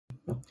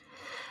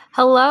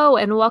Hello,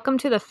 and welcome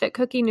to the Fit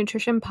Cookie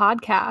Nutrition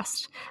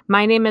Podcast.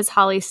 My name is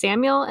Holly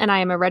Samuel, and I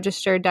am a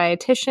registered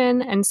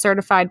dietitian and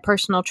certified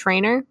personal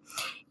trainer.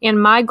 And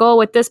my goal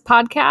with this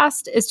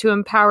podcast is to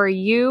empower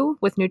you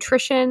with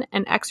nutrition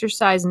and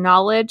exercise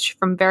knowledge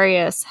from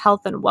various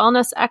health and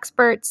wellness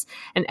experts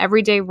and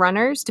everyday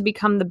runners to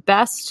become the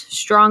best,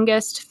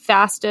 strongest,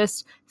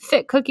 fastest,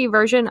 fit cookie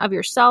version of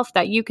yourself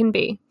that you can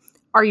be.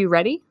 Are you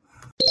ready?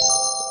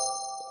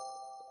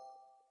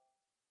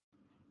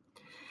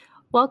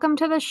 Welcome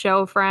to the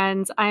show,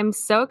 friends. I'm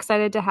so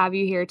excited to have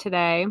you here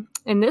today.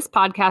 In this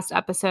podcast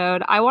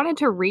episode, I wanted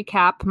to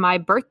recap my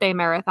birthday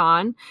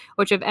marathon,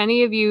 which if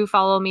any of you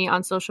follow me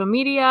on social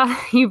media,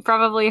 you've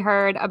probably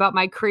heard about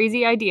my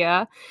crazy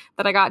idea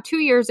that I got 2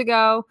 years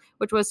ago,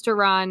 which was to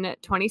run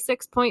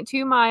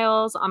 26.2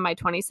 miles on my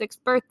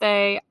 26th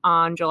birthday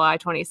on July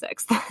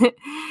 26th.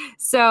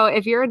 So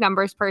if you're a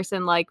numbers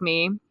person like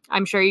me,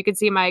 I'm sure you could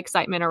see my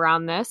excitement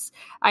around this.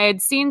 I had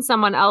seen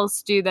someone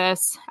else do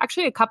this,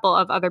 actually a couple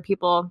of other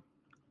people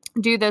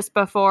do this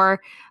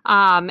before.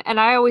 And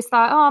I always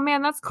thought, oh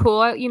man, that's cool.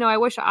 I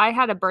wish I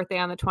had a birthday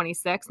on the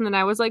 26th. And then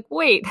I was like,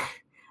 wait,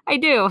 I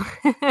do.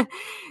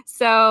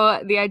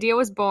 So the idea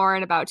was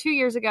born about 2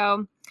 years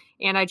ago,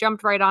 and I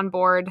jumped right on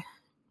board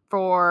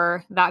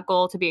for that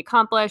goal to be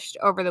accomplished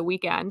over the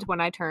weekend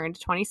when I turned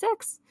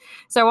 26.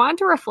 So I wanted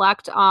to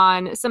reflect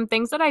on some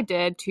things that I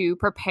did to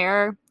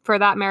prepare for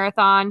that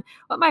marathon,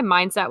 what my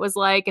mindset was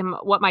like and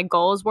what my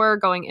goals were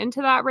going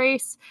into that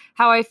race,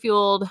 how I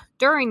fueled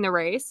during the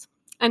race,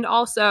 and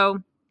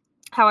also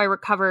how I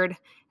recovered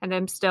and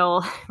I'm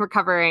still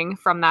recovering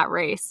from that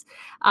race.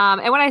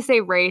 And when I say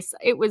race,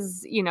 it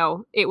was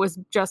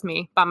just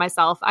me by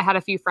myself. I had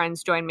a few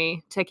friends join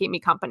me to keep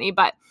me company,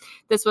 but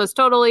this was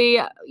totally,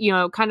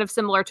 kind of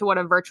similar to what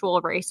a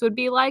virtual race would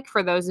be like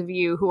for those of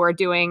you who are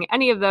doing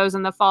any of those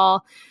in the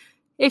fall.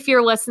 If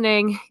you're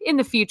listening in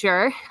the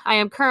future, I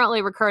am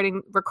currently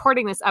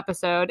recording this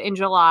episode in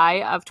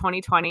July of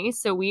 2020.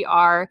 So we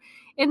are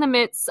in the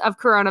midst of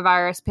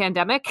coronavirus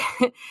pandemic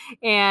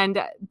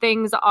and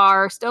things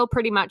are still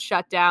pretty much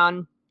shut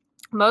down.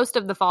 Most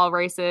of the fall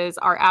races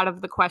are out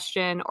of the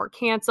question or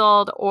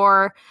canceled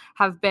or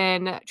have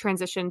been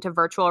transitioned to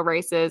virtual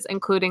races,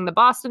 including the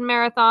Boston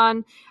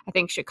Marathon. I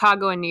think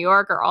Chicago and New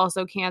York are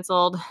also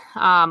canceled.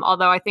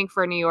 Although I think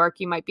for New York,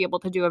 you might be able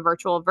to do a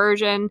virtual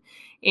version,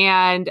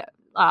 and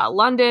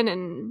London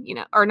and,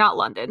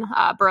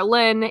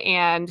 Berlin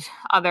and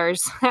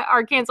others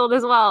are canceled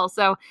as well.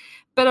 So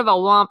bit of a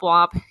womp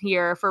womp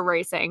here for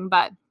racing,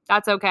 but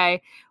that's okay.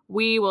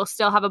 We will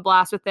still have a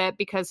blast with it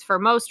because for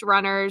most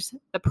runners,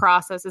 the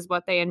process is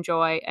what they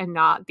enjoy and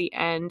not the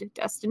end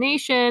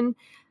destination.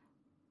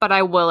 But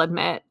I will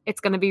admit it's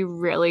going to be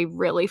really,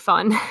 really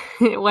fun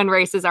when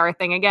races are a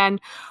thing again.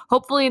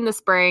 Hopefully in the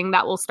spring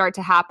that will start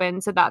to happen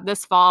so that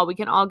this fall we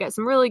can all get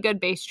some really good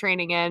base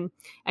training in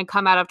and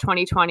come out of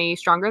 2020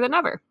 stronger than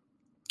ever.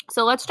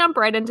 So let's jump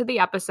right into the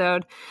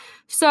episode.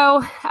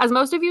 So as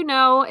most of you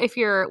know, if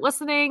you're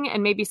listening,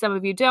 and maybe some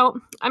of you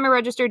don't, I'm a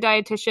registered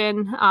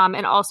dietitian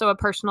and also a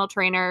personal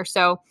trainer.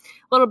 So a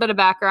little bit of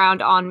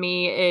background on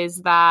me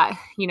is that,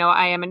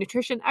 I am a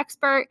nutrition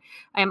expert.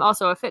 I am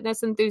also a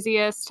fitness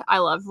enthusiast. I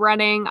love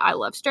running. I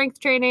love strength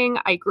training.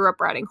 I grew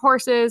up riding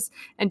horses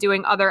and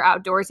doing other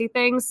outdoorsy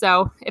things.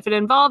 So if it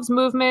involves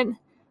movement,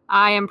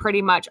 I am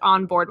pretty much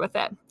on board with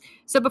it.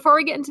 So before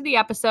we get into the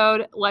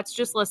episode, let's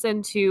just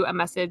listen to a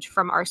message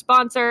from our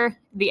sponsor,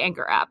 the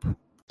Anchor app.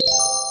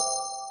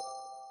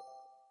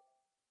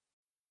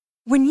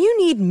 When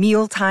you need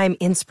mealtime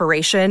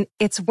inspiration,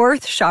 it's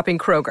worth shopping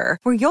Kroger,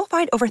 where you'll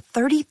find over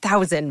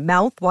 30,000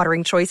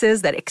 mouth-watering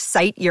choices that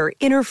excite your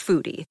inner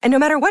foodie. And no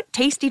matter what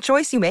tasty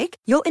choice you make,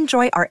 you'll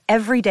enjoy our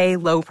everyday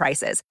low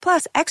prices,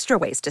 plus extra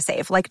ways to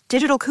save, like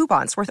digital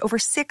coupons worth over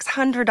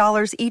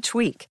 $600 each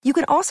week. You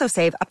can also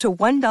save up to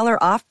 $1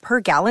 off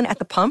per gallon at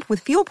the pump with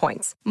fuel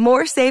points.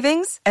 More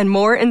savings and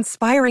more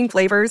inspiring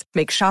flavors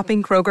make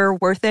shopping Kroger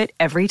worth it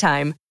every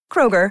time.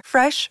 Kroger,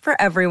 fresh for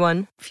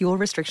everyone. Fuel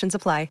restrictions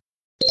apply.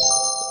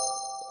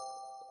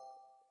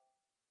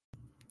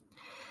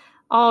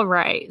 All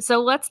right, so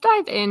let's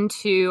dive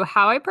into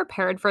how I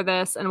prepared for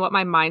this and what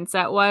my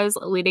mindset was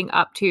leading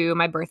up to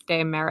my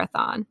birthday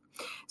marathon.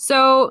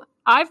 So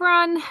I've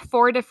run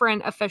 4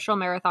 different official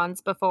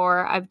marathons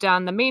before. I've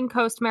done the Maine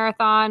Coast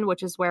Marathon,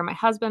 which is where my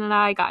husband and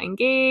I got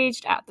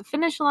engaged at the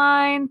finish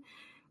line.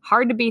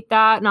 Hard to beat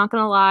that, not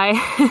going to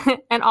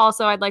lie. And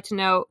also I'd like to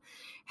note,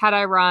 had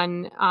I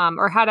run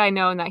or had I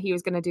known that he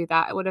was going to do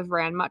that, I would have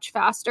ran much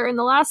faster in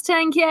the last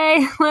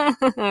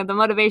 10K. The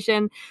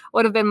motivation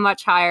would have been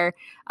much higher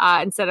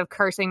instead of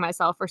cursing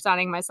myself for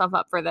signing myself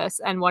up for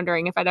this and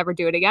wondering if I'd ever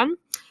do it again.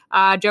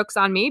 Joke's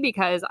on me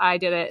because I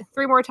did it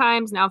 3 more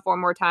times, now 4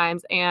 more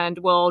times, and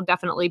will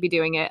definitely be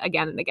doing it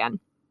again and again.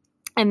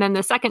 And then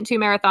the second two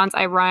marathons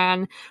I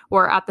ran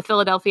were at the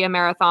Philadelphia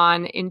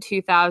Marathon in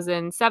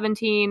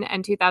 2017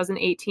 and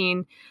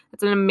 2018.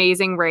 It's an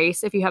amazing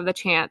race if you have the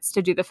chance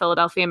to do the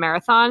Philadelphia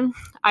Marathon.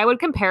 I would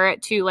compare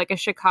it to like a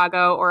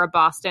Chicago or a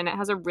Boston. It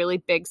has a really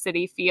big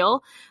city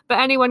feel, but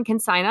anyone can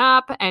sign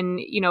up, and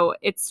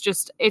it's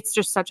just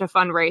such a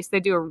fun race.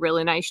 They do a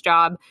really nice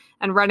job,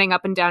 and running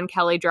up and down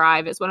Kelly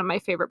Drive is one of my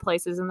favorite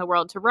places in the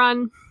world to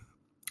run.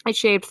 I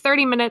shaved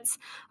 30 minutes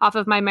off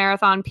of my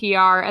marathon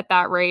PR at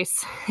that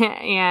race,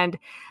 and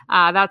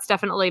that's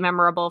definitely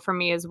memorable for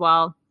me as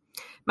well.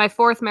 My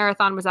fourth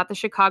marathon was at the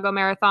Chicago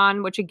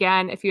Marathon, which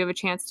again, if you have a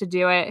chance to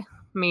do it, I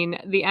mean,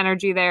 the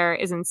energy there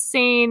is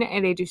insane,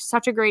 and they do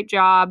such a great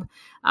job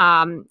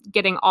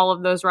getting all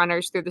of those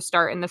runners through the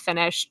start and the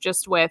finish,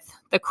 just with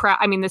the crowd.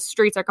 I mean, the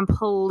streets are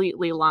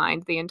completely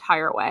lined the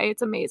entire way.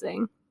 It's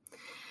amazing.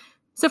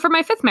 So for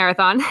my fifth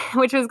marathon,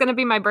 which was going to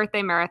be my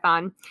birthday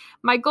marathon,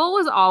 my goal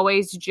was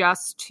always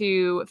just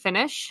to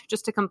finish,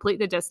 just to complete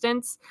the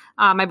distance.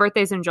 My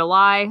birthday's in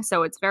July,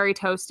 so it's very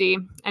toasty.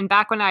 And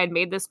back when I had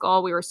made this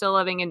goal, we were still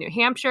living in New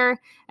Hampshire,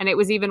 and it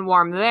was even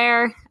warm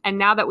there. And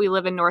now that we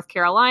live in North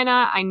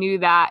Carolina, I knew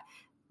that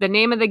the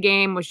name of the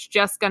game was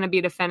just going to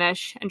be to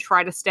finish and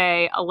try to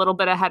stay a little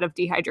bit ahead of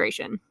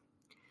dehydration.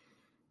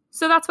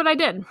 So that's what I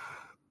did.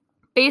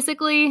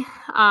 Basically,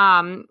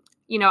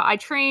 I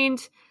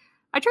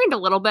trained a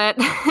little bit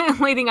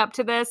leading up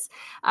to this.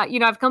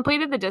 I've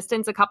completed the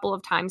distance a couple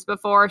of times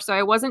before, so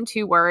I wasn't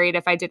too worried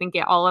if I didn't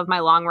get all of my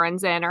long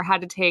runs in or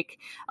had to take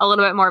a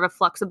little bit more of a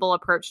flexible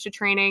approach to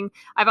training.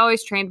 I've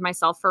always trained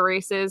myself for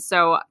races,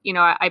 so,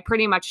 I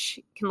pretty much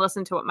can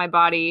listen to what my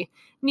body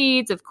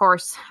needs. Of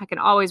course, I can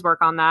always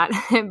work on that.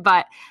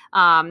 But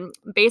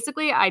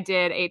basically, I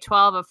did a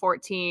 12, a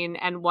 14,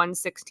 and 1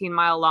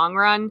 16-mile long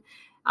run,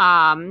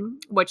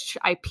 which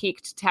I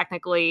peaked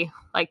technically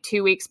like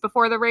 2 weeks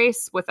before the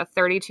race with a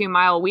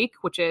 32-mile week,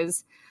 which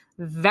is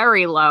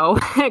very low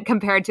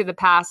compared to the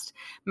past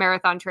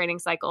marathon training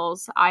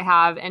cycles I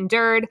have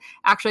endured.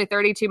 Actually,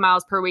 32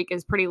 miles per week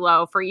is pretty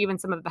low for even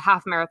some of the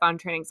half marathon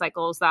training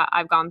cycles that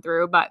I've gone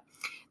through, but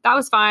that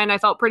was fine. I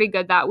felt pretty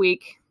good that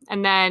week.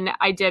 And then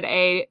I did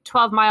a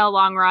 12-mile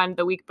long run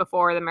the week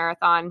before the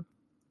marathon,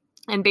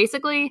 and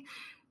basically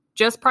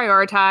just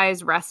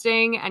prioritize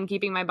resting and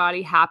keeping my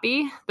body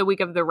happy the week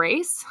of the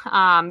race,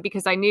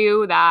 because I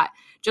knew that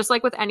just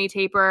like with any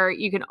taper,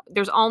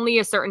 there's only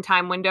a certain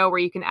time window where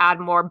you can add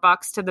more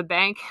bucks to the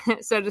bank,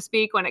 so to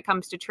speak, when it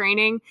comes to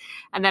training.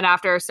 And then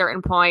after a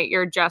certain point,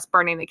 you're just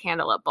burning the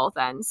candle at both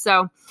ends.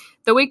 So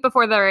the week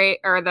before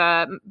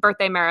the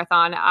birthday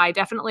marathon, I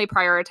definitely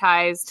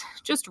prioritized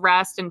just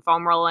rest and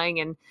foam rolling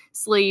and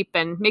sleep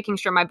and making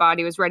sure my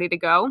body was ready to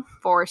go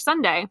for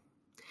Sunday.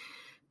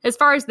 As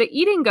far as the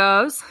eating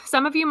goes,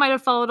 some of you might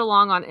have followed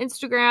along on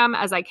Instagram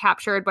as I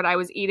captured what I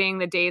was eating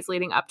the days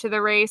leading up to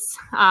the race.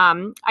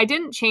 I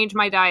didn't change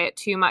my diet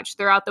too much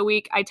throughout the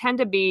week. I tend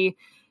to be,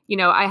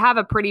 I have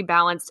a pretty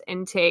balanced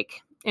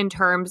intake in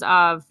terms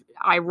of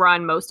I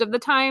run most of the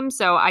time.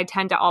 So I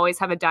tend to always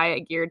have a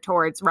diet geared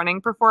towards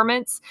running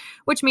performance,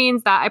 which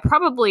means that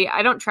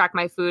I don't track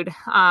my food,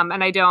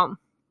 and I don't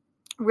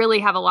really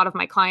have a lot of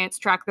my clients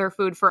track their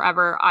food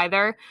forever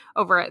either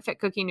over at Fit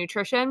Cookie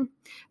Nutrition.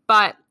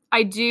 But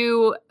I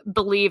do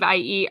believe I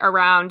eat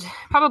around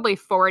probably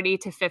 40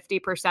 to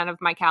 50% of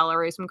my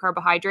calories from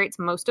carbohydrates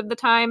most of the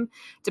time,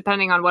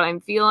 depending on what I'm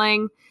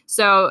feeling.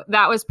 So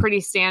that was pretty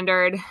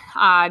standard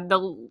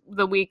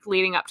the week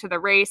leading up to the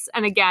race.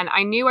 And again,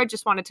 I knew I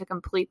just wanted to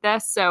complete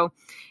this. So,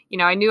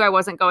 I knew I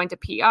wasn't going to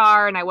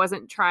PR, and I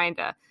wasn't trying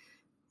to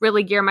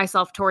really gear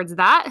myself towards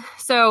that.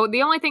 So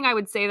the only thing I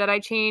would say that I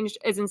changed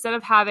is instead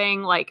of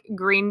having like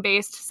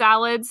green-based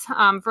salads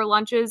for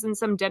lunches and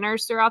some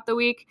dinners throughout the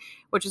week,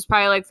 which is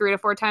probably like 3 to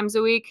 4 times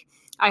a week,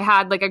 I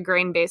had like a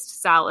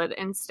grain-based salad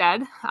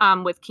instead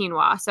with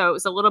quinoa. So it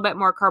was a little bit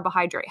more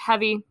carbohydrate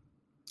heavy,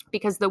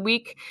 because the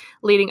week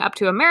leading up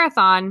to a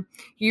marathon,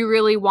 you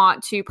really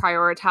want to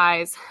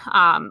prioritize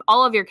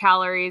all of your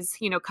calories,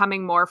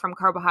 coming more from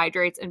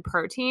carbohydrates and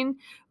protein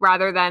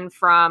rather than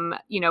from,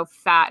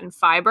 fat and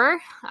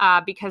fiber,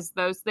 because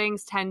those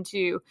things tend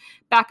to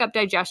back up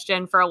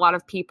digestion for a lot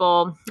of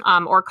people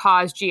or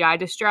cause GI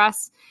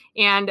distress.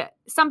 And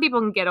some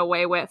people can get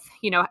away with,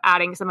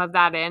 adding some of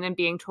that in and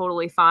being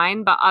totally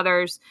fine, but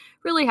others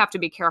really have to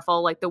be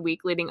careful, like the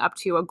week leading up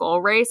to a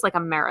goal race, like a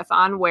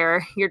marathon,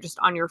 where you're just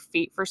on your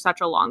feet for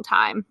such a long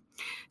time.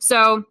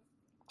 So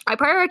I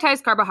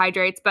prioritized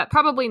carbohydrates, but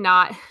probably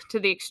not to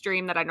the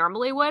extreme that I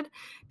normally would,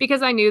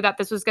 because I knew that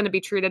this was going to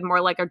be treated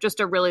more like just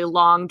a really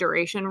long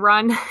duration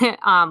run,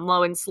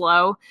 low and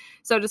slow,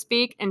 so to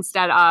speak,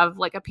 instead of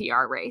like a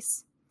PR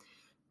race.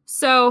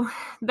 So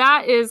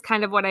that is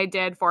kind of what I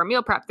did for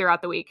meal prep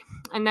throughout the week.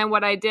 And then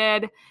what I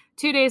did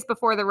 2 days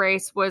before the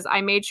race was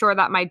I made sure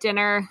that my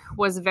dinner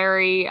was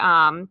very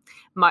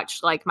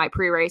much like my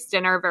pre-race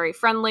dinner, very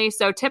friendly.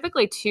 So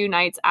typically 2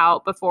 nights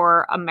out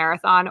before a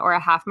marathon or a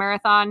half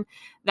marathon,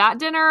 that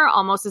dinner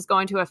almost is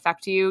going to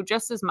affect you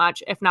just as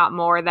much, if not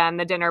more, than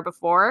the dinner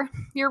before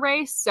your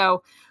race.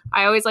 So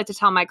I always like to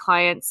tell my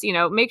clients,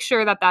 make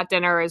sure that that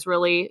dinner is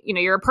really,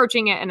 you're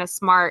approaching it in a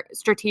smart,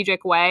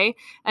 strategic way.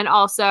 And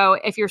also,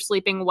 if you're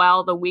sleeping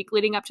well the week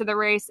leading up to the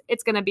race,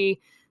 it's going to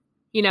be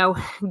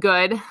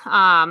good,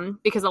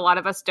 because a lot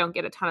of us don't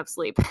get a ton of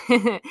sleep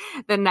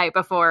the night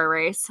before a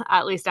race.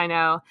 At least I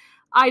know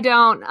I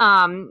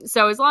don't.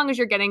 So as long as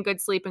you're getting good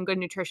sleep and good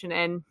nutrition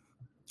in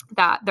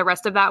the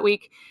rest of that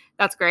week,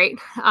 that's great.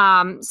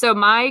 So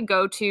my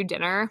go-to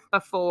dinner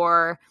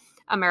before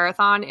a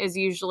marathon is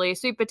usually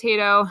sweet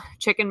potato,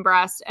 chicken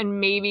breast, and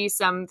maybe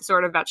some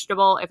sort of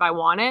vegetable if I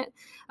want it.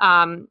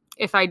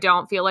 If I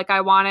don't feel like I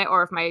want it,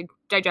 or if my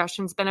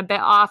digestion's been a bit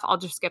off, I'll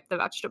just skip the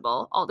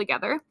vegetable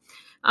altogether.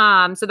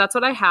 So that's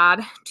what I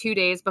had 2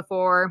 days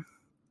before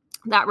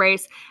that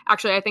race.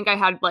 Actually, I think I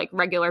had like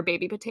regular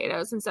baby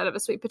potatoes instead of a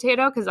sweet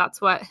potato because that's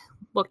what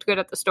looked good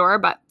at the store,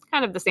 but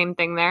kind of the same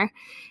thing there.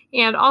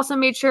 And also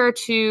made sure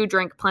to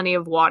drink plenty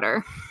of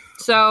water.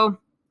 So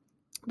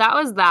that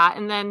was that.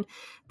 And then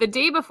the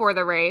day before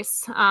the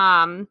race,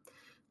 I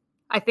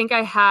think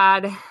I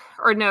had,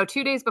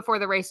 2 days before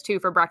the race too,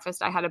 for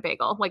breakfast, I had a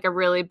bagel, like a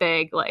really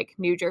big, like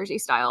New Jersey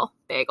style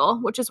bagel,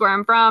 which is where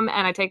I'm from.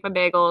 And I take my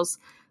bagels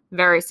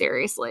very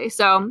seriously.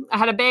 So I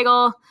had a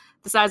bagel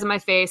the size of my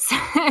face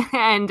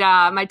and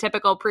my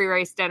typical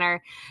pre-race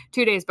dinner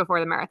 2 days before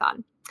the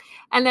marathon.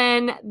 And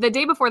then the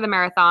day before the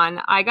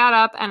marathon, I got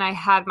up and I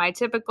had my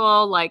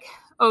typical like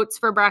oats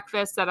for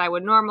breakfast that I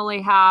would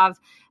normally have,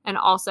 and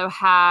also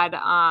had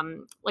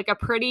like a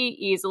pretty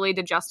easily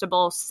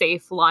digestible,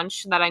 safe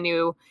lunch that I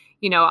knew,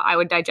 I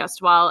would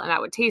digest well and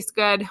that would taste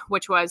good,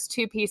 which was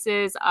 2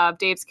 pieces of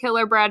Dave's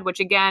Killer Bread, which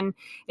again,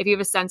 if you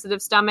have a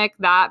sensitive stomach,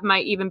 that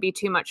might even be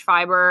too much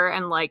fiber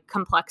and like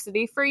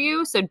complexity for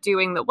you. So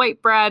doing the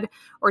white bread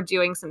or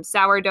doing some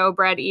sourdough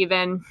bread,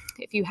 even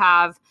if you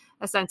have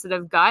a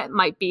sensitive gut,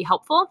 might be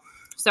helpful.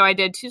 So I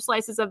did 2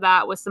 slices of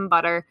that with some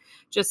butter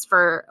just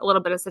for a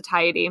little bit of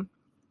satiety.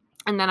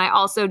 And then I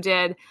also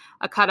did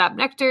a cut up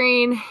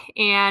nectarine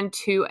and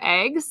 2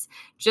 eggs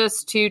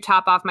just to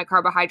top off my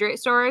carbohydrate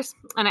stores.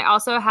 And I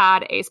also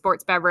had a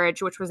sports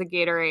beverage, which was a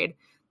Gatorade,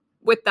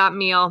 with that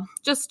meal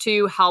just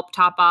to help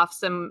top off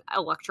some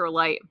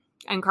electrolyte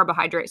and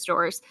carbohydrate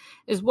stores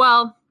as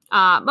well.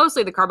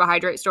 Mostly the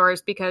carbohydrate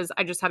stores because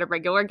I just had a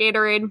regular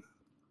Gatorade,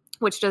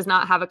 which does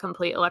not have a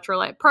complete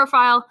electrolyte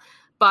profile,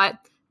 but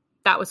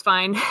that was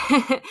fine.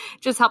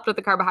 Just helped with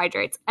the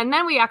carbohydrates. And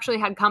then we actually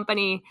had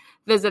company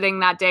visiting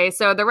that day.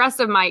 So the rest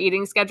of my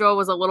eating schedule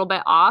was a little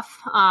bit off.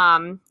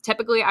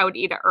 Typically, I would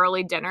eat an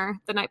early dinner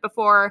the night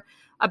before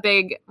a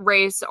big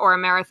race or a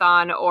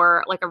marathon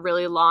or like a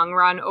really long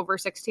run over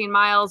 16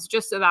 miles,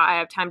 just so that I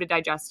have time to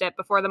digest it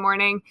before the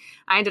morning.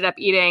 I ended up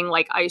eating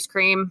like ice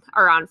cream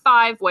around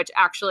 5, which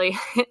actually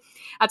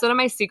that's one of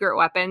my secret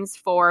weapons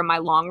for my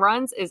long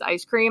runs is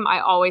ice cream. I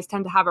always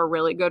tend to have a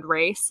really good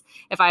race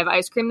if I have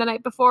ice cream the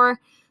night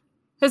before.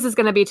 This is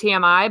going to be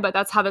TMI, but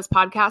that's how this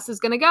podcast is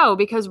going to go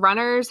because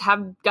runners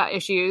have gut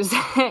issues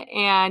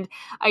and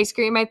ice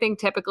cream, I think,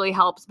 typically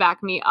helps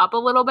back me up a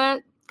little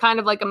bit, kind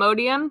of like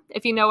Imodium,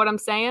 if you know what I'm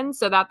saying,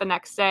 so that the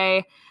next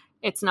day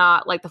it's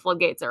not like the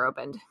floodgates are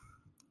opened.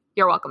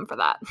 You're welcome for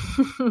that.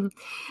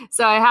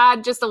 So I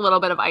had just a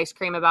little bit of ice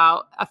cream,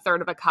 about a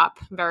third of a cup,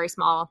 very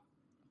small.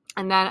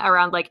 And then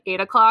around like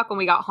 8 o'clock when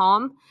we got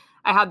home,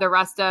 I had the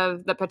rest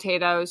of the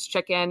potatoes,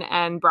 chicken,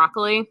 and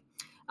broccoli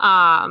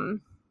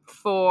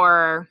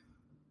for,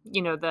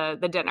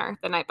 the dinner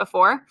the night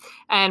before,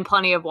 and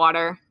plenty of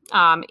water.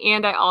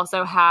 And I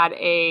also had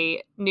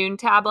a noon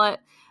tablet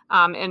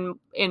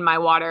in my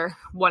water,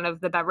 one of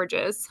the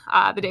beverages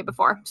the day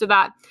before. So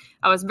that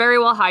I was very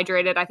well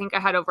hydrated. I think I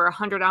had over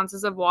 100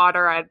 ounces of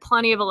water. I had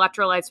plenty of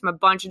electrolytes from a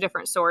bunch of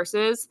different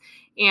sources,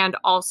 and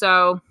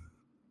also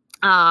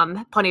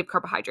plenty of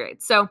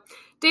carbohydrates. So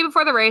day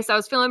before the race, I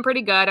was feeling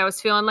pretty good. I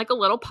was feeling like a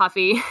little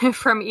puffy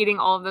from eating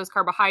all of those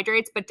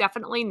carbohydrates, but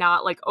definitely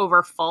not like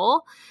over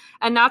full.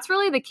 And that's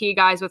really the key,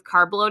 guys, with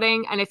carb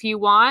loading. And if you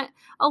want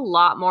a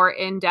lot more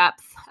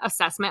in-depth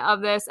assessment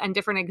of this and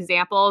different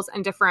examples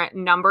and different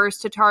numbers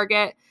to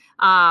target,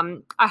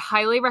 I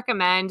highly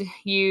recommend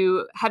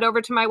you head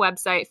over to my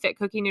website,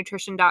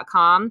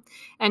 fitcookienutrition.com,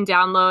 and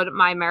download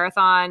my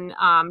marathon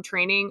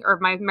training or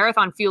my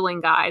marathon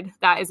fueling guide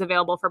that is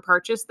available for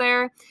purchase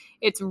there.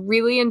 It's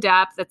really in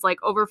depth. It's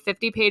like over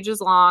 50 pages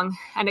long,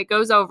 and it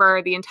goes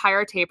over the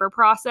entire taper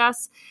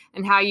process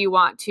and how you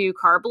want to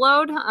carb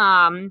load,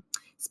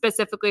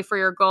 specifically for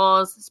your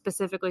goals,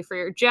 specifically for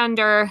your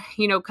gender,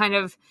 kind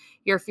of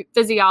your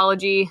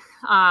physiology.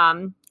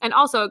 And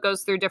also it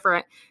goes through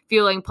different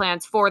fueling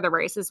plans for the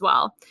race as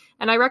well.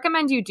 And I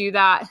recommend you do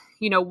that,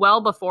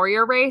 well before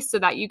your race so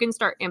that you can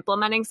start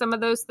implementing some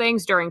of those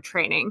things during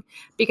training,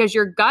 because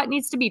your gut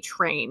needs to be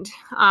trained.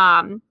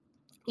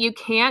 You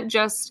can't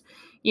just,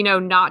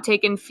 not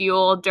take in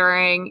fuel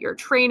during your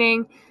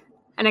training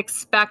and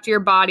expect your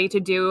body to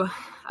do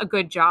a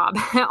good job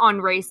on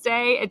race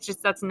day. It's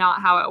just, that's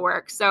not how it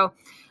works. So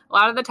a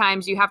lot of the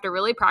times you have to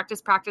really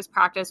practice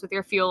with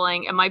your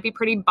fueling. It might be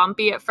pretty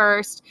bumpy at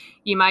first.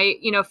 You might,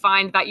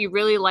 find that you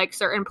really like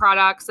certain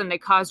products and they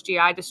cause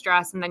GI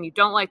distress and then you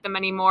don't like them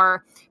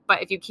anymore.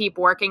 But if you keep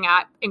working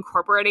at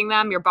incorporating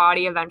them, your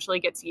body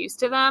eventually gets used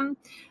to them.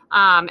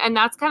 And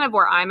that's kind of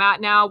where I'm at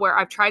now, where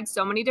I've tried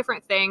so many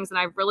different things and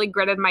I've really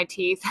gritted my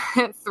teeth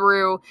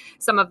through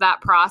some of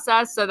that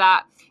process so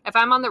that if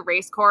I'm on the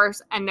race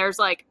course and there's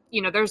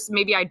there's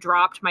maybe I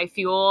dropped my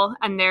fuel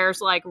and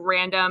there's like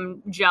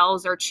random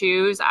gels or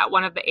chews at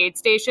one of the aid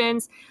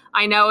stations,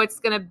 I know it's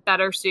going to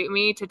better suit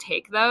me to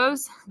take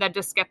those than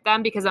to skip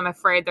them because I'm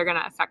afraid they're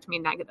going to affect me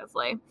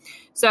negatively.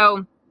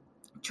 So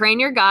train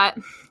your gut.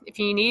 If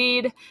you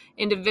need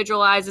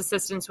individualized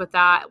assistance with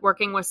that,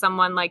 working with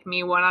someone like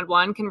me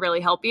one-on-one can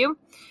really help you.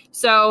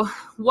 So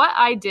what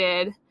I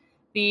did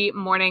the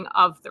morning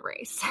of the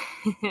race.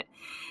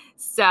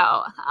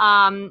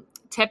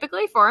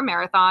 Typically for a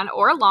marathon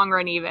or a long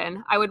run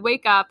even, I would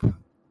wake up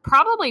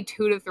probably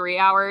 2 to 3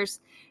 hours.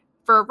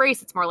 For a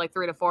race, it's more like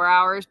 3 to 4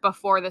 hours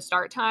before the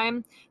start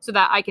time so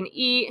that I can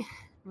eat,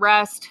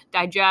 rest,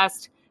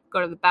 digest,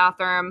 go to the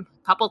bathroom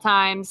a couple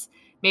times,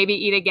 maybe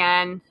eat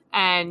again,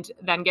 and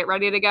then get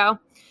ready to go.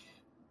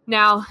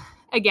 Now,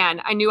 again,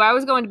 I knew I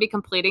was going to be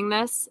completing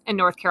this in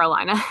North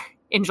Carolina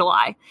in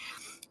July.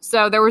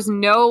 So there was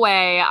no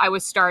way I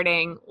was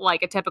starting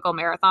like a typical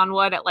marathon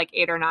would at like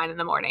 8 or 9 in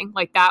the morning.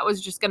 Like that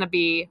was just going to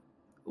be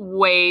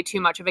way too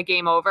much of a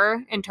game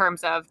over in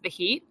terms of the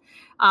heat.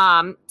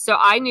 So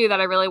I knew that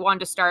I really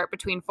wanted to start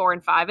between 4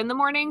 and 5 in the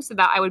morning so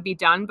that I would be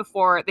done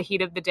before the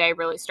heat of the day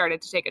really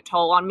started to take a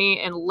toll on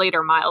me in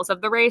later miles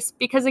of the race.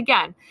 Because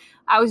again,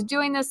 I was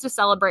doing this to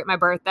celebrate my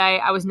birthday.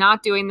 I was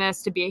not doing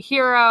this to be a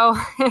hero.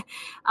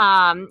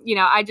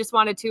 I just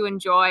wanted to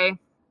enjoy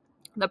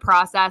the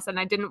process and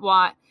I didn't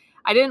want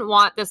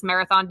this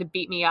marathon to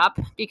beat me up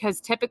because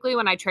typically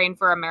when I train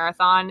for a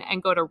marathon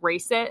and go to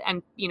race it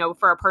and,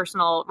 for a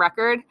personal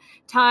record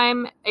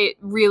time, it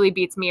really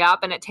beats me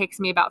up and it takes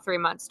me about 3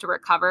 months to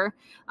recover.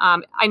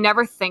 I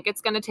never think it's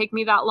going to take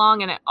me that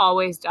long and it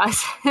always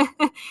does,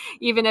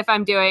 even if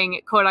I'm doing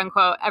quote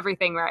unquote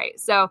everything right.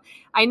 So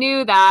I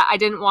knew that I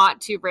didn't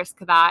want to risk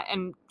that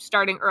and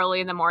starting early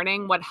in the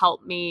morning would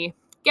help me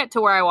get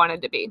to where I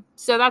wanted to be.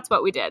 So that's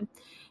what we did.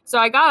 So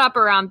I got up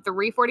around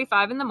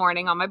 3:45 in the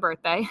morning on my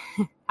birthday.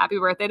 Happy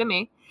birthday to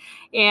me.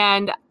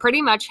 And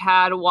pretty much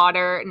had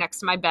water next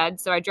to my bed.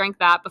 So I drank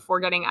that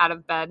before getting out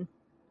of bed. And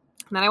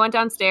then I went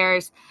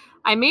downstairs.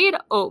 I made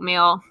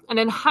oatmeal. And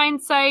in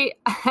hindsight,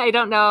 I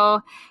don't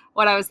know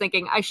what I was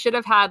thinking. I should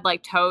have had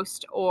like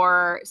toast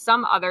or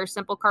some other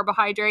simple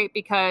carbohydrate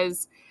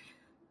because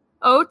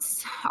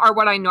oats are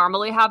what I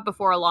normally have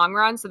before a long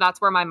run. So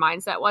that's where my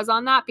mindset was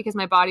on that because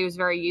my body was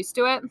very used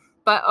to it.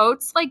 But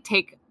oats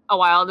take a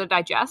while to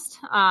digest.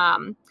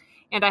 And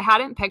I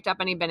hadn't picked up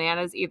any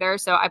bananas either.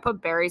 So I put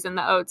berries in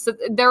the oats. So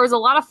there was a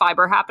lot of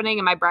fiber happening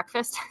in my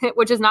breakfast,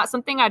 which is not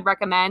something I'd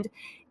recommend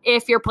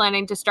if you're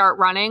planning to start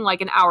running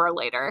like an hour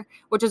later,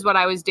 which is what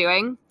I was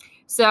doing.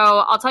 So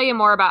I'll tell you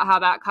more about how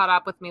that caught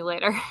up with me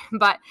later.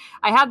 But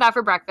I had that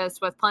for breakfast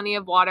with plenty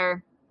of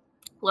water,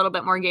 a little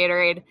bit more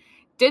Gatorade.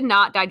 Did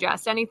not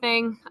digest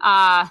anything.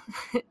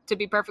 To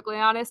be perfectly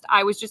honest,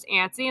 I was just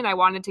antsy and I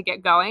wanted to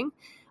get going.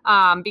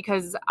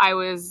 Because I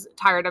was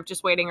tired of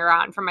just waiting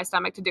around for my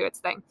stomach to do its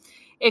thing.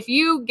 If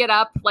you get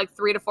up like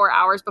 3 to 4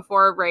 hours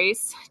before a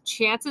race,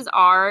 chances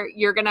are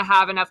you're going to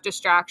have enough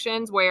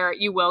distractions where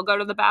you will go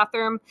to the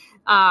bathroom.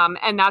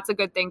 And that's a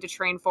good thing to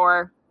train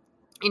for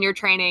in your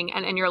training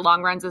and in your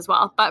long runs as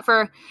well. But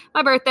for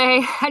my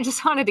birthday, I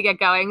just wanted to get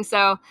going.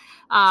 So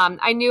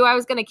I knew I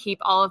was going to keep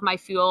all of my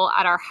fuel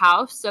at our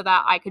house so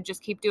that I could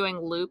just keep doing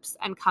loops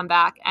and come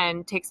back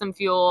and take some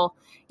fuel,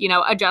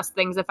 adjust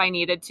things if I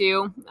needed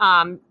to,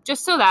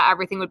 just so that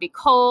everything would be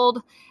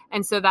cold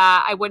and so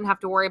that I wouldn't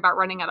have to worry about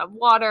running out of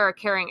water or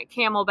carrying a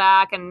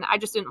Camelback. And I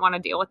just didn't want to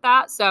deal with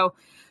that. So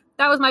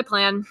that was my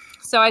plan.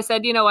 So I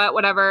said, you know what,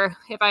 whatever,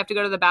 if I have to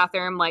go to the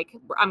bathroom,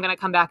 I'm going to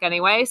come back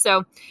anyway.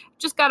 So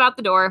just got out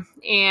the door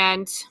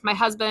and my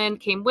husband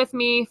came with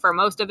me for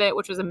most of it,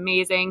 which was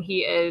amazing. He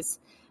is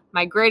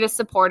my greatest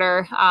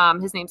supporter.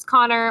 His name's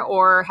Connor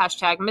or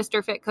hashtag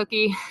Mr. Fit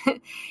Cookie.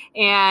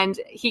 And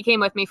he came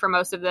with me for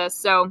most of this.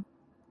 So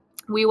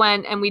we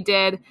went and we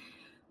did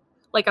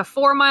like a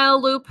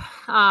 4-mile loop.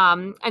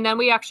 And then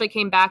we actually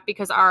came back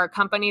because our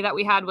company that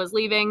we had was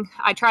leaving.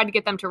 I tried to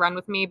get them to run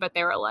with me, but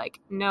they were like,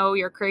 no,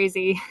 you're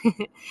crazy,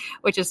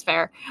 which is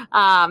fair.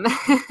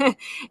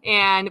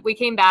 And we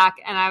came back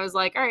and I was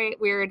like, all right,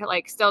 weird.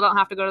 Still don't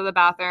have to go to the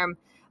bathroom.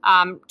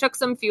 Took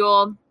some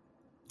fuel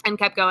and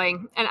kept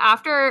going. And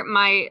after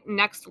my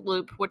next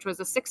loop, which was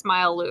a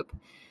 6-mile loop,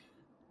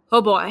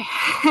 oh boy,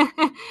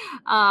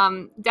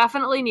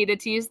 definitely needed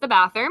to use the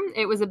bathroom.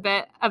 It was a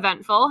bit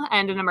eventful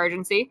and an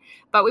emergency,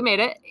 but we made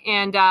it.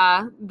 And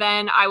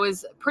then I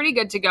was pretty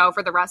good to go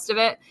for the rest of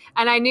it.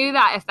 And I knew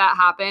that if that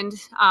happened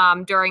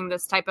during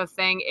this type of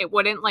thing, it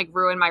wouldn't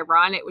ruin my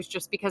run. It was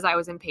just because I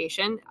was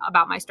impatient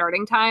about my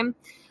starting time.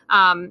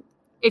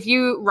 if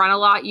you run a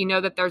lot, you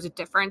know that there's a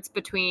difference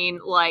between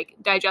like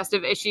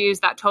digestive issues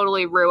that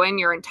totally ruin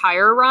your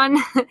entire run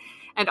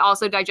and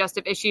also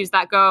digestive issues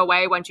that go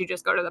away once you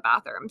just go to the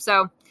bathroom.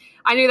 So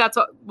I knew that's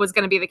what was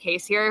going to be the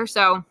case here.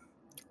 So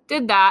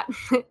did that,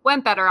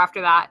 went better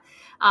after that.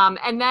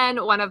 And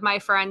then one of my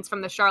friends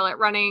from the Charlotte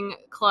Running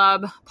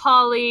Club,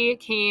 Polly,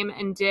 came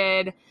and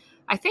did,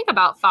 I think,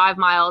 about 5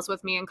 miles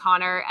with me and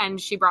Connor,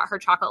 and she brought her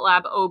Chocolate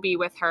Lab OB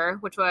with her,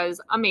 which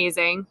was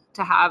amazing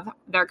to have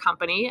their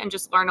company and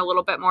just learn a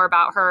little bit more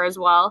about her as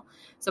well.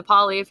 So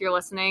Polly, if you're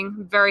listening,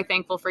 very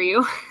thankful for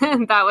you.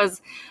 That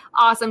was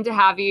awesome to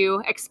have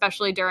you,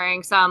 especially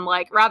during some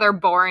like rather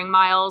boring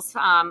miles.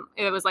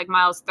 It was like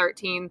miles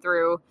 13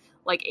 through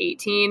like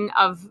 18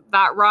 of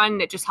that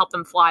run. It just helped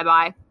them fly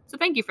by. So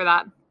thank you for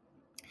that.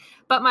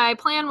 But my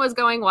plan was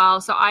going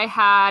well. So I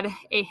had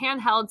a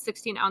handheld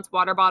 16-ounce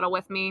water bottle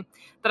with me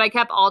that I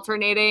kept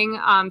alternating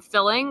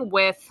filling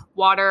with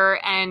water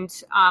and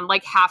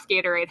like half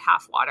Gatorade,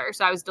 half water.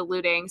 So I was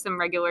diluting some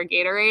regular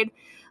Gatorade.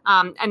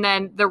 And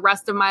then the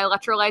rest of my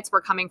electrolytes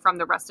were coming from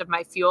the rest of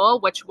my fuel,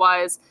 which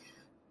was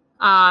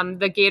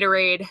the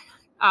Gatorade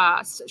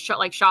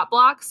like shot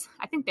blocks.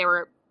 I think they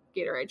were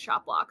Gatorade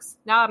shot blocks.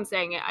 Now I'm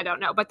saying it, I don't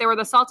know. But they were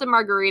the salted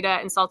margarita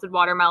and salted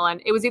watermelon.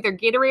 It was either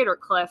Gatorade or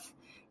Cliff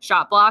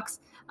shot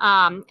blocks.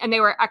 And they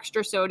were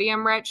extra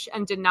sodium rich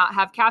and did not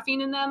have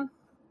caffeine in them.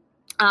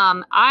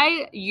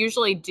 I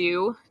usually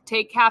do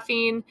take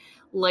caffeine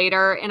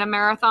later in a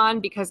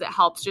marathon because it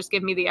helps just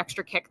give me the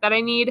extra kick that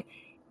I need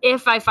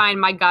if I find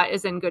my gut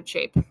is in good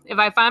shape. If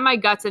I find my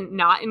gut's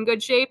not in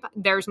good shape,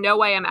 there's no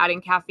way I'm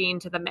adding caffeine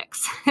to the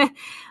mix.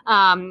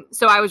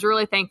 So I was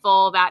really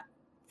thankful that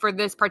for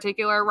this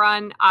particular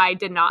run, I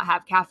did not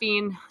have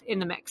caffeine in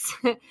the mix,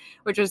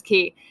 which was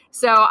key.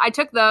 So I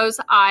took those.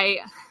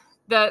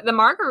 The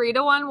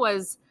margarita one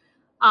was,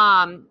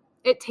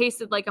 it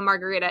tasted like a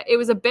margarita. It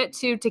was a bit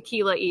too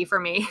tequila-y for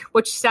me,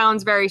 which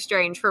sounds very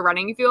strange for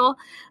running fuel.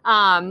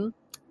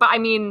 But I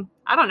mean,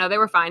 I don't know, they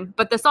were fine.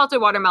 But the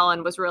salted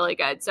watermelon was really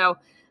good. So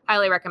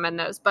highly recommend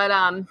those. But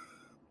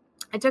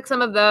I took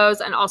some of those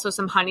and also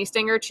some Honey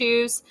Stinger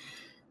chews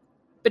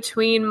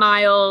between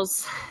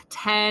miles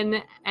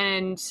 10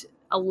 and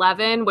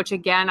 11, which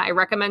again, I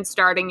recommend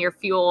starting your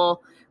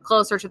fuel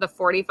closer to the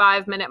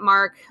 45-minute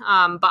mark.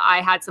 But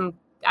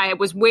I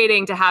was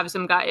waiting to have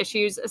some gut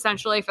issues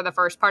essentially for the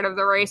first part of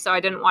the race. So I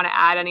didn't want to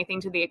add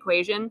anything to the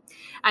equation.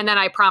 And then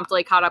I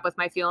promptly caught up with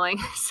my fueling.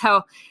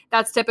 So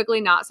that's typically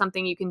not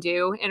something you can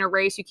do in a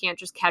race. You can't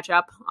just catch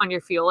up on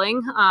your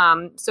fueling.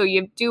 So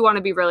you do want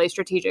to be really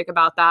strategic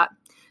about that.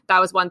 That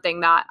was one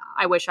thing that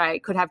I wish I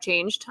could have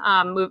changed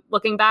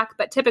looking back.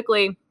 But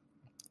typically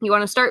you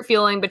want to start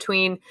fueling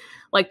between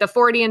like the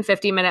 40 and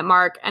 50-minute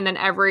mark, and then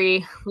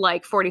every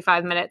like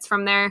 45 minutes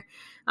from there.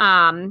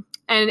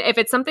 And if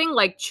it's something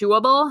like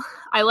chewable,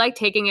 I like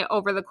taking it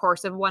over the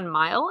course of 1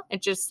 mile.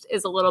 It just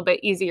is a little bit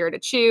easier to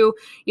chew.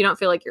 You don't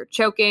feel like you're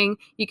choking.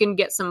 You can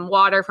get some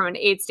water from an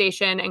aid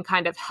station and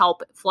kind of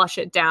help flush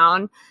it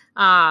down.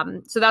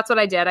 So that's what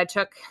I did. I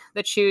took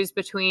the chews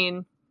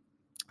between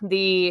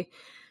the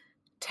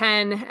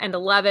 10 and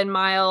 11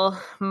 mile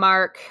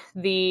mark,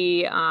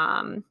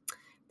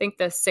 I think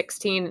the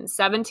 16 and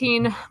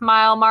 17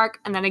 mile mark,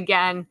 and then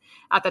again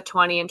at the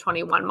 20 and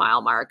 21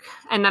 mile mark.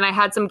 And then I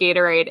had some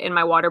Gatorade in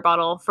my water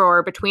bottle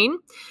for between,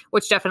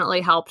 which definitely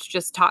helped,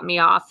 just topped me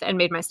off and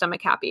made my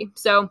stomach happy.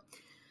 So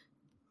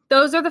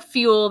those are the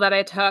fuel that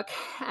I took.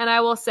 And I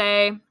will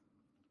say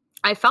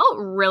I felt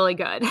really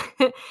good.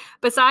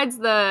 Besides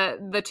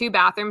the 2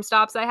 bathroom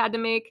stops I had to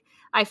make,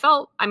 I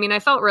felt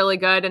really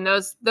good. And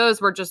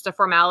those were just a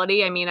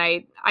formality. I mean,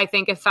 I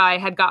think if I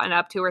had gotten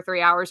up 2 or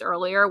 3 hours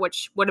earlier,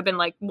 which would have been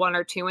like 1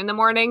 or 2 in the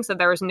morning, so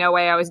there was no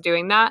way I was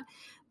doing that,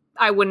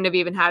 I wouldn't have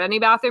even had any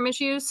bathroom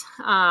issues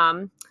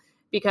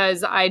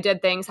because I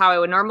did things how I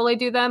would normally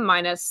do them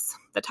minus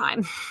the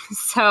time.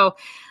 So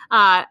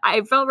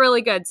I felt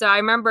really good. So I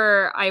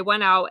remember I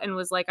went out and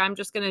was like, I'm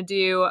just going to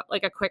do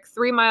like a quick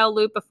 3-mile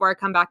loop before I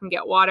come back and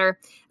get water.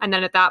 And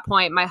then at that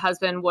point, my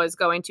husband was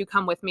going to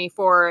come with me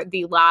for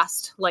the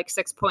last like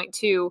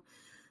 6.2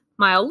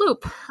 mile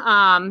loop.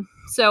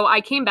 So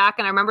I came back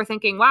and I remember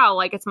thinking, wow,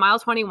 like it's mile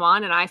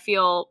 21 and I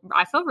feel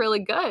really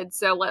good.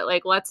 So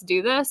let's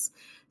do this.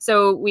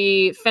 So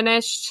we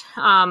finished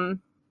on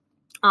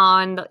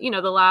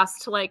the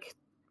last like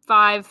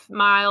 5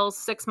 miles,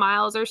 6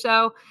 miles or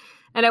so.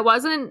 And it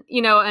wasn't,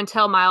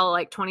 until mile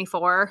like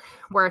 24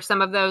 where some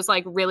of those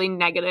like really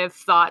negative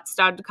thoughts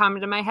started to come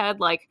into my head.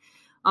 Like,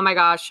 oh my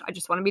gosh, I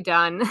just want to be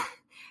done.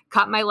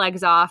 Cut my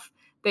legs off.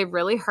 They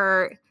really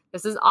hurt.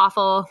 This is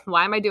awful.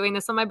 Why am I doing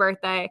this on my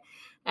birthday?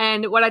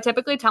 And what I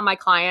typically tell my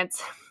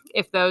clients,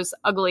 if those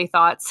ugly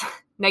thoughts,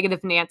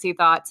 negative Nancy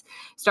thoughts,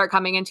 start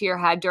coming into your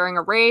head during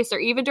a race or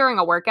even during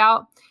a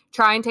workout,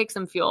 try and take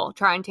some fuel,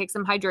 try and take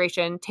some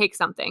hydration, take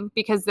something,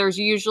 because there's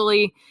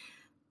usually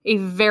a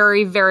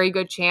very, very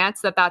good chance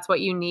that that's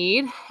what you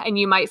need. And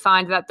you might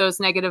find that those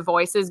negative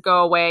voices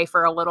go away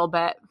for a little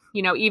bit,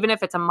 even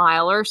if it's a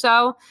mile or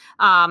so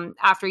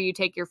after you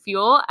take your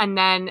fuel. And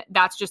then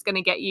that's just going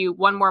to get you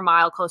 1 more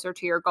mile closer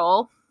to your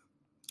goal.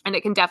 and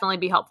it can definitely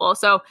be helpful.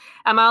 So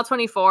at mile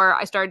 24,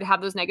 I started to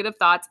have those negative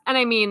thoughts. And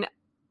I mean,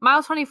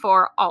 mile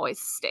 24 always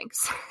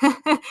stinks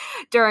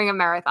during a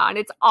marathon.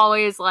 It's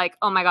always like,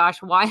 oh my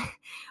gosh, why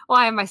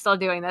am I still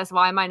doing this?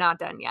 Why am I not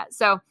done yet?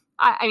 So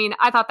I mean,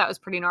 I thought that was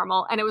pretty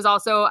normal. And it was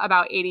also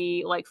about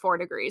 84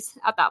 degrees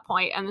at that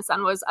point, and the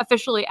sun was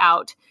officially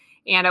out,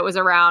 and it was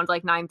around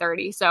like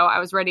 9:30. So I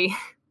was ready,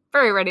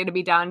 very ready to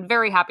be done.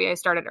 Very happy I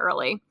started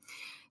early.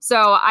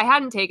 So I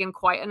hadn't taken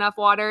quite enough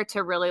water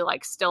to really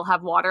like still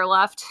have water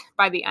left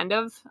by the end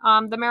of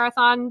the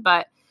marathon,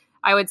 but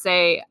I would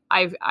say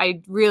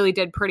I really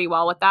did pretty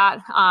well with that.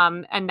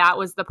 And that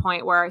was the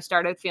point where I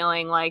started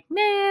feeling like,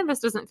 nah, this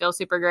doesn't feel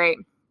super great,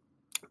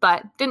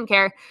 but didn't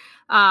care.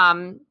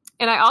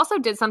 And I also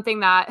did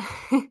something that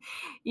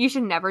you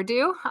should never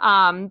do.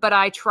 But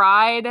I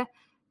tried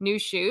new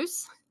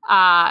shoes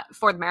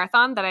for the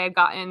marathon that I had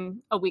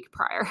gotten a week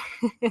prior.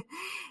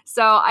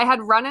 So I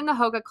had run in the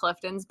Hoka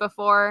Cliftons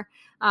before,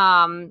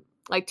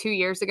 like 2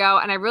 years ago,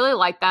 and I really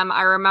liked them.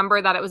 I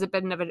remember that it was a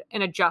bit of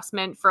an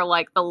adjustment for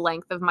like the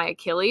length of my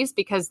Achilles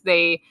because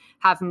they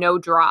have no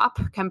drop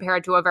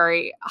compared to a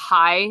very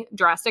high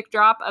drastic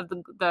drop of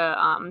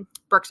the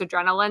Brooks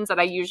Adrenalines that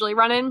I usually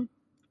run in.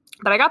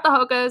 But I got the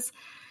Hokas,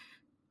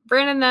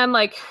 ran in them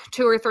like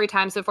 2 or 3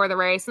 times before the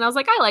race. And I was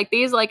like, I like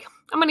these. Like,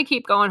 I'm going to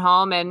keep going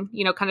home and,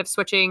 kind of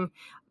switching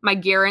my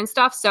gear and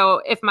stuff.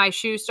 So if my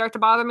shoes start to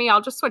bother me,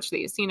 I'll just switch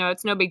these.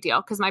 It's no big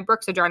deal because my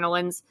Brooks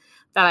Adrenalines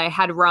that I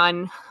had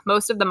run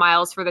most of the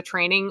miles for the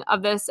training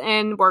of this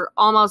in were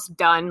almost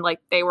done.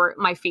 Like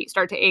my feet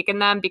start to ache in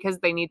them because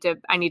I need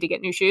to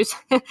get new shoes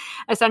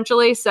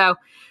essentially. So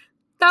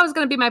that was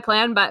going to be my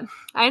plan, but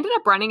I ended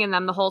up running in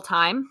them the whole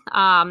time.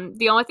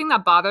 The only thing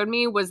that bothered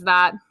me was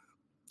that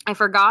I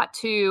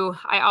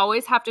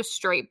always have to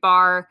straight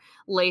bar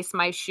lace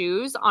my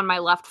shoes on my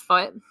left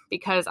foot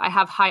because I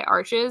have high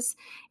arches.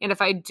 And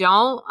if I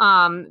don't,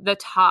 the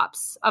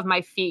tops of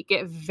my feet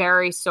get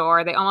very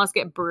sore. They almost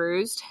get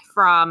bruised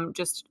from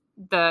just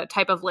the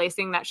type of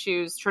lacing that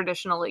shoes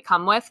traditionally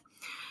come with.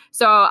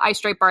 So I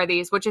straight bar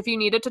these, which if you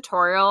need a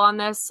tutorial on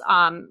this,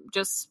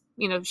 just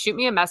shoot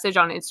me a message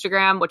on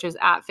Instagram, which is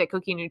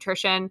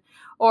 @FitCookieNutrition,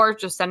 or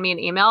just send me an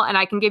email and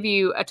I can give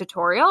you a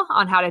tutorial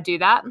on how to do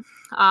that.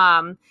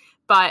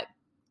 But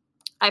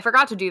I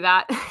forgot to do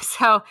that.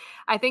 So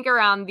I think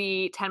around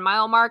the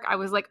 10-mile mark, I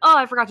was like, oh,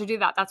 I forgot to do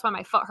that. That's why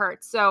my foot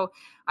hurts. So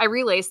I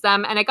relaced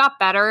them and it got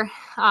better.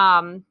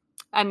 And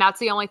that's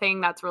the only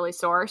thing that's really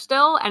sore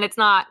still. And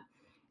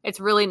it's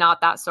really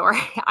not that sore.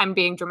 I'm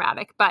being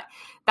dramatic, but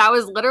that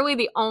was literally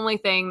the only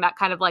thing that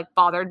kind of like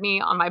bothered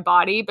me on my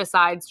body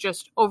besides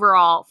just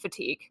overall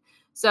fatigue.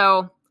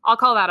 So I'll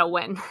call that a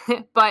win,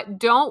 but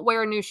don't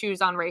wear new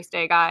shoes on race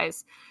day,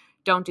 guys.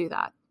 Don't do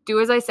that. Do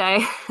as I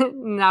say,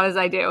 not as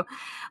I do.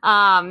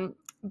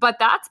 But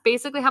that's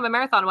basically how my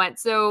marathon went.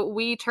 So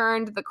we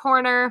turned the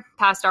corner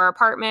past our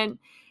apartment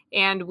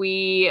and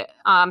we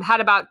had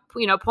about,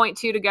 0.2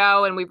 to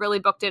go and we really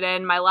booked it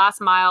in. My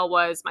last mile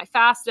was my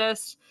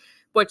fastest,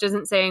 which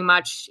isn't saying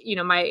much.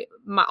 My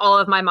all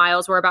of my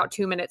miles were about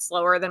 2 minutes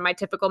slower than my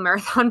typical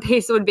marathon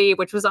pace would be,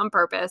 which was on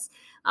purpose.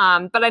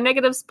 But I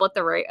negative split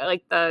the rate,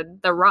 like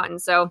the run.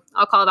 So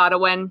I'll call that a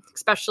win,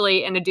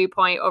 especially in a dew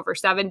point over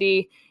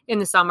 70 in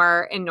the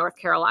summer in North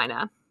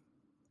Carolina.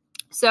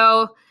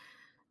 So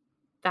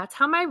that's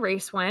how my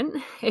race went.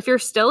 If you're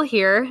still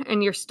here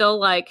and you're still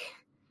like,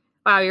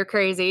 wow, you're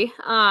crazy.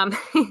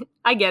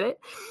 I get it.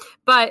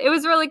 But it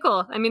was really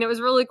cool. I mean, it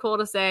was really cool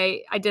to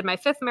say I did my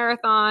 5th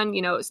marathon.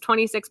 It was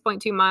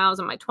 26.2 miles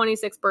on my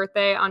 26th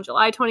birthday on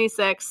July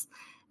 26th.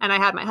 And I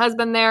had my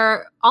husband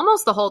there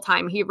almost the whole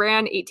time. He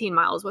ran 18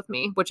 miles with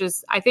me, which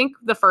is, I think,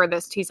 the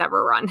furthest he's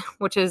ever run,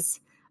 which is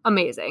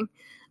amazing.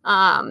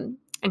 And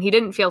he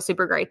didn't feel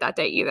super great that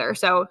day either.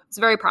 So I was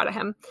very proud of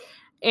him.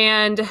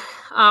 And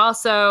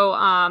also,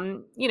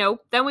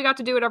 then we got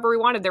to do whatever we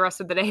wanted the rest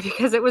of the day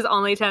because it was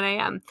only 10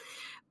 a.m.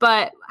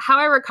 But how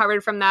I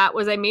recovered from that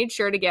was I made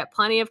sure to get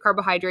plenty of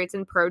carbohydrates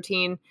and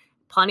protein,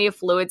 plenty of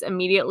fluids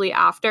immediately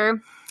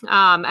after.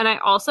 And I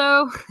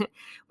also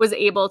was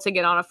able to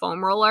get on a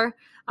foam roller.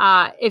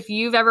 If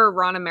you've ever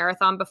run a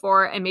marathon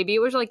before, and maybe it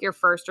was like your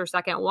first or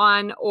second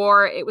one,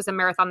 or it was a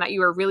marathon that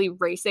you were really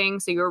racing,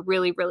 so you were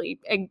really, really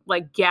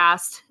like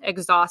gassed,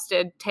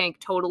 exhausted, tank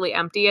totally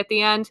empty at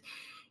the end,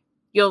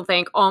 you'll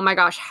think, oh my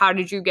gosh, how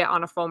did you get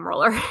on a foam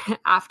roller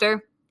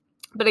after?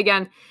 But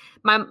again,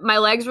 my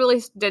legs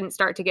really didn't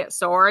start to get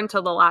sore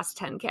until the last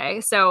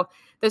 10K. So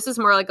this is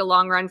more like a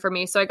long run for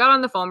me. So I got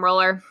on the foam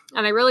roller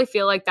and I really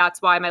feel like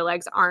that's why my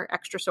legs aren't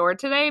extra sore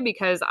today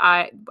because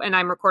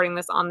I'm recording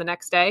this on the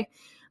next day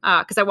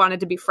because I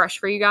wanted to be fresh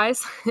for you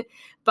guys.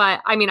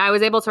 But I mean, I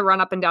was able to run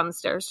up and down the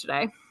stairs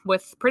today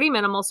with pretty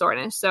minimal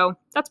soreness. So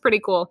that's pretty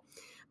cool.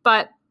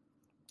 But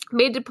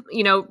made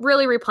to,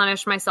 really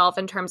replenish myself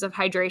in terms of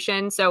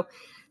hydration. So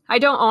I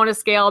don't own a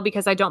scale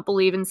because I don't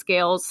believe in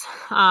scales.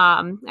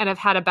 And I've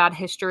had a bad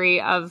history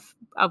of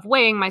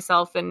weighing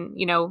myself and,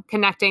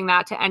 connecting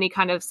that to any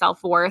kind of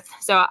self-worth.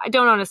 So I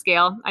don't own a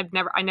scale.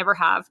 I never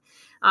have,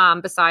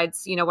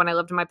 besides, when I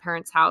lived in my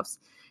parents' house.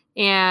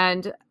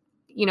 And,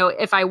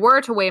 if I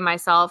were to weigh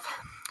myself,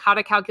 how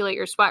to calculate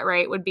your sweat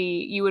rate would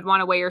be you would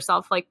want to weigh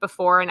yourself like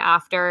before and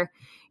after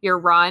your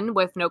run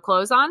with no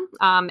clothes on.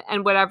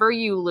 And whatever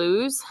you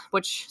lose,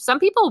 which some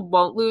people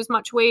won't lose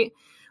much weight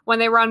when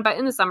they run, but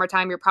in the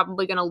summertime, you're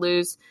probably going to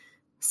lose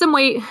some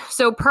weight.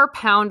 So per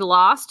pound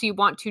lost, you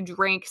want to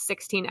drink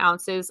 16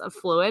 ounces of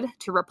fluid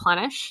to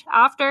replenish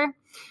after.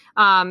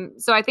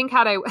 So I think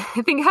had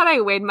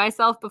I weighed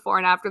myself before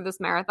and after this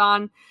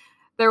marathon,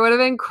 there would have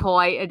been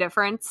quite a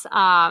difference.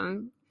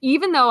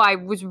 Even though I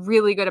was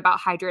really good about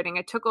hydrating,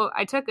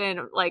 I took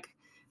in like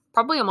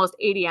probably almost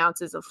 80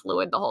 ounces of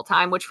fluid the whole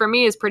time, which for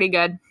me is pretty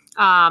good.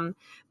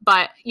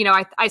 But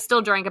I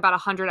still drank about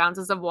 100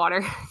 ounces of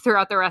water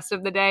throughout the rest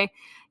of the day,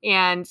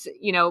 and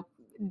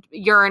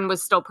urine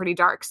was still pretty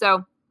dark.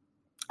 So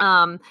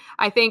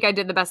I think I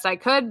did the best I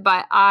could,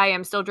 but I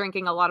am still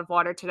drinking a lot of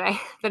water today.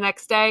 The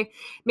next day,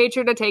 made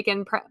sure to take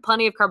in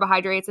plenty of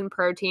carbohydrates and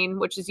protein,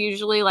 which is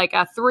usually like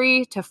a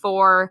 3 to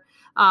 4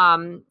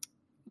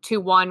 to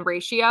 1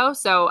 ratio.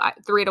 So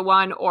 3 to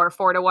 1 or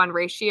 4 to 1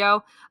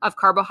 ratio of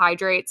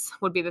carbohydrates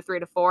would be the 3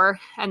 to 4,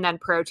 and then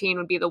protein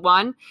would be the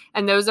 1.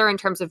 And those are in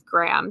terms of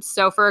grams.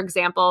 So for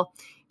example,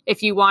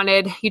 if you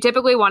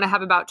typically want to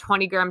have about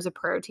 20 grams of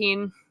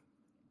protein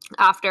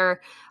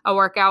after a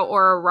workout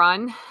or a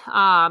run,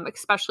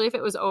 especially if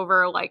it was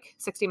over like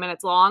 60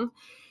 minutes long.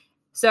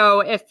 So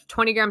if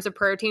 20 grams of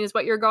protein is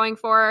what you're going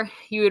for,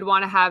 you would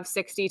want to have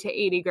 60 to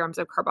 80 grams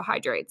of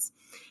carbohydrates.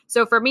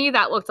 So for me,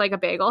 that looked like a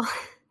bagel.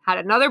 Had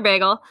another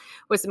bagel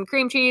with some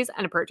cream cheese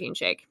and a protein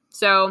shake.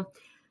 So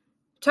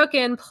took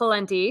in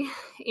plenty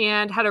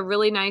and had a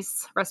really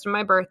nice rest of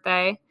my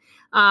birthday.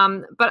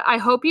 But I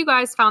hope you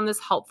guys found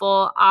this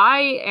helpful.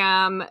 I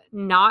am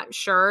not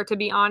sure, to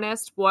be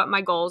honest, what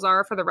my goals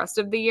are for the rest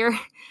of the year.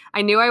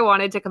 I knew I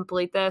wanted to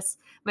complete this.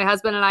 My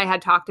husband and I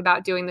had talked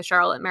about doing the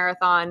Charlotte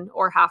Marathon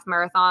or half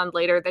marathon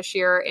later this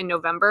year in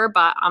November,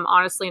 but I'm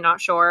honestly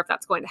not sure if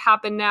that's going to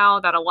happen now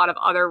that a lot of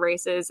other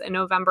races in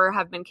November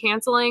have been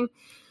canceling.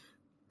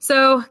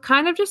 So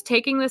kind of just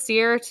taking this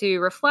year to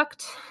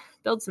reflect,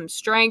 build some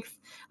strength.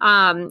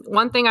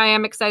 One thing I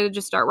am excited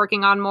to start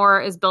working on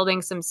more is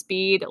building some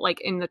speed,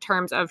 like in the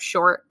terms of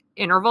short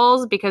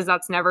intervals, because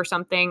that's never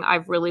something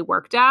I've really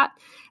worked at.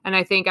 And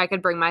I think I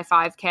could bring my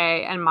 5K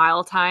and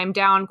mile time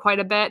down quite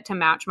a bit to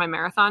match my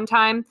marathon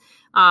time.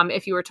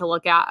 If you were to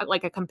look at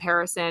like a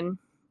comparison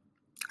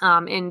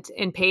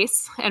in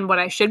pace and what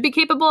I should be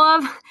capable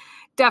of,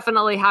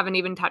 definitely haven't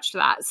even touched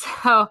that.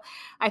 So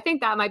I think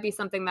that might be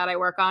something that I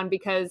work on,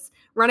 because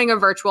running a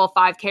virtual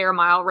 5K or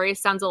mile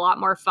race sounds a lot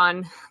more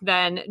fun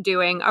than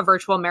doing a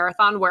virtual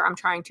marathon where I'm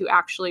trying to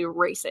actually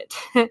race it.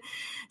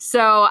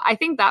 So I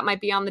think that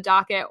might be on the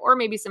docket, or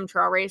maybe some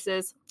trail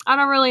races. I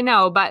don't really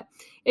know, but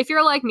if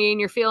you're like me and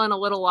you're feeling a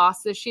little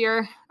lost this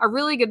year, a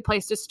really good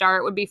place to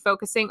start would be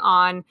focusing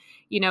on,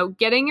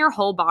 getting your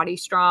whole body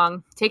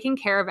strong, taking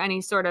care of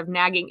any sort of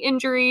nagging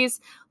injuries,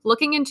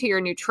 looking into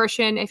your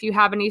nutrition if you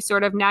have any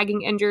sort of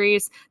nagging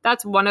injuries.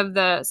 That's one of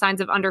the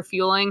signs of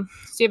underfueling.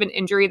 So you have an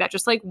injury that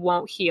just like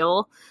won't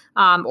heal,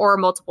 or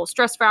multiple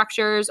stress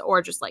fractures,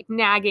 or just like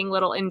nagging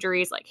little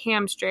injuries like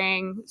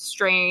hamstring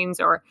strains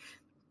or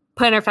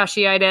plantar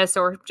fasciitis,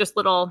 or just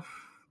little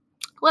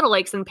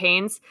aches and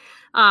pains.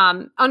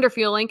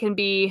 Underfueling can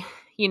be,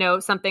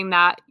 something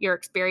that you're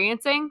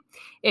experiencing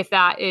if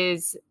that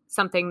is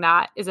something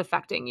that is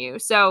affecting you.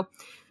 So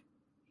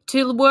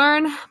to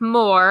learn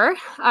more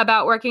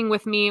about working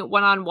with me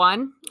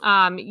one-on-one,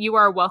 you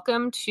are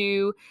welcome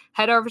to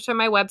head over to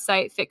my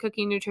website,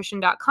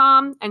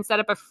 fitcookienutrition.com, and set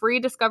up a free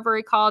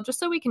discovery call just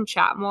so we can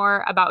chat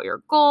more about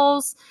your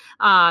goals,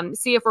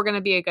 see if we're going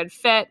to be a good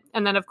fit,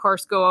 and then, of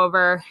course, go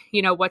over,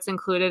 what's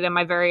included in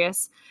my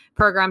various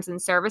programs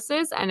and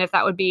services, and if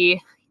that would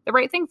be the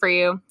right thing for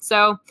you.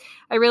 So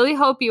I really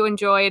hope you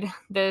enjoyed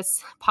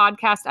this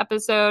podcast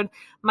episode.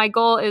 My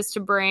goal is to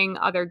bring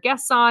other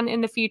guests on in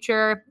the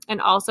future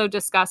and also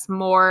discuss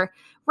more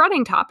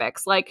running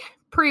topics like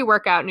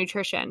pre-workout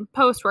nutrition,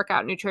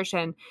 post-workout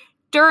nutrition,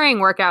 during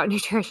workout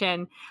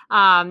nutrition,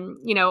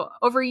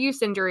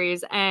 overuse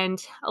injuries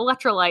and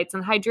electrolytes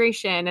and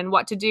hydration, and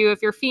what to do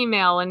if you're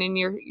female and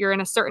you're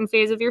in a certain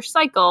phase of your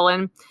cycle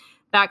and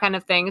that kind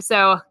of thing.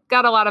 So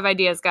got a lot of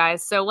ideas,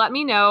 guys. So let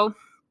me know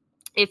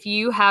if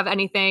you have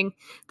anything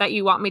that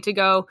you want me to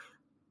go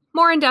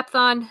more in depth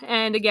on.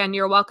 And again,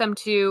 you're welcome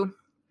to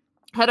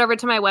head over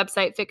to my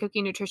website,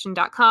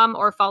 fitcookienutrition.com,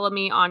 or follow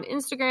me on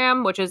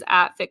Instagram, which is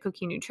at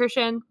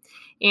fitcookienutrition,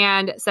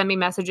 and send me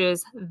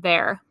messages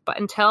there. But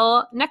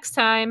until next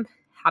time,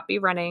 happy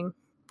running.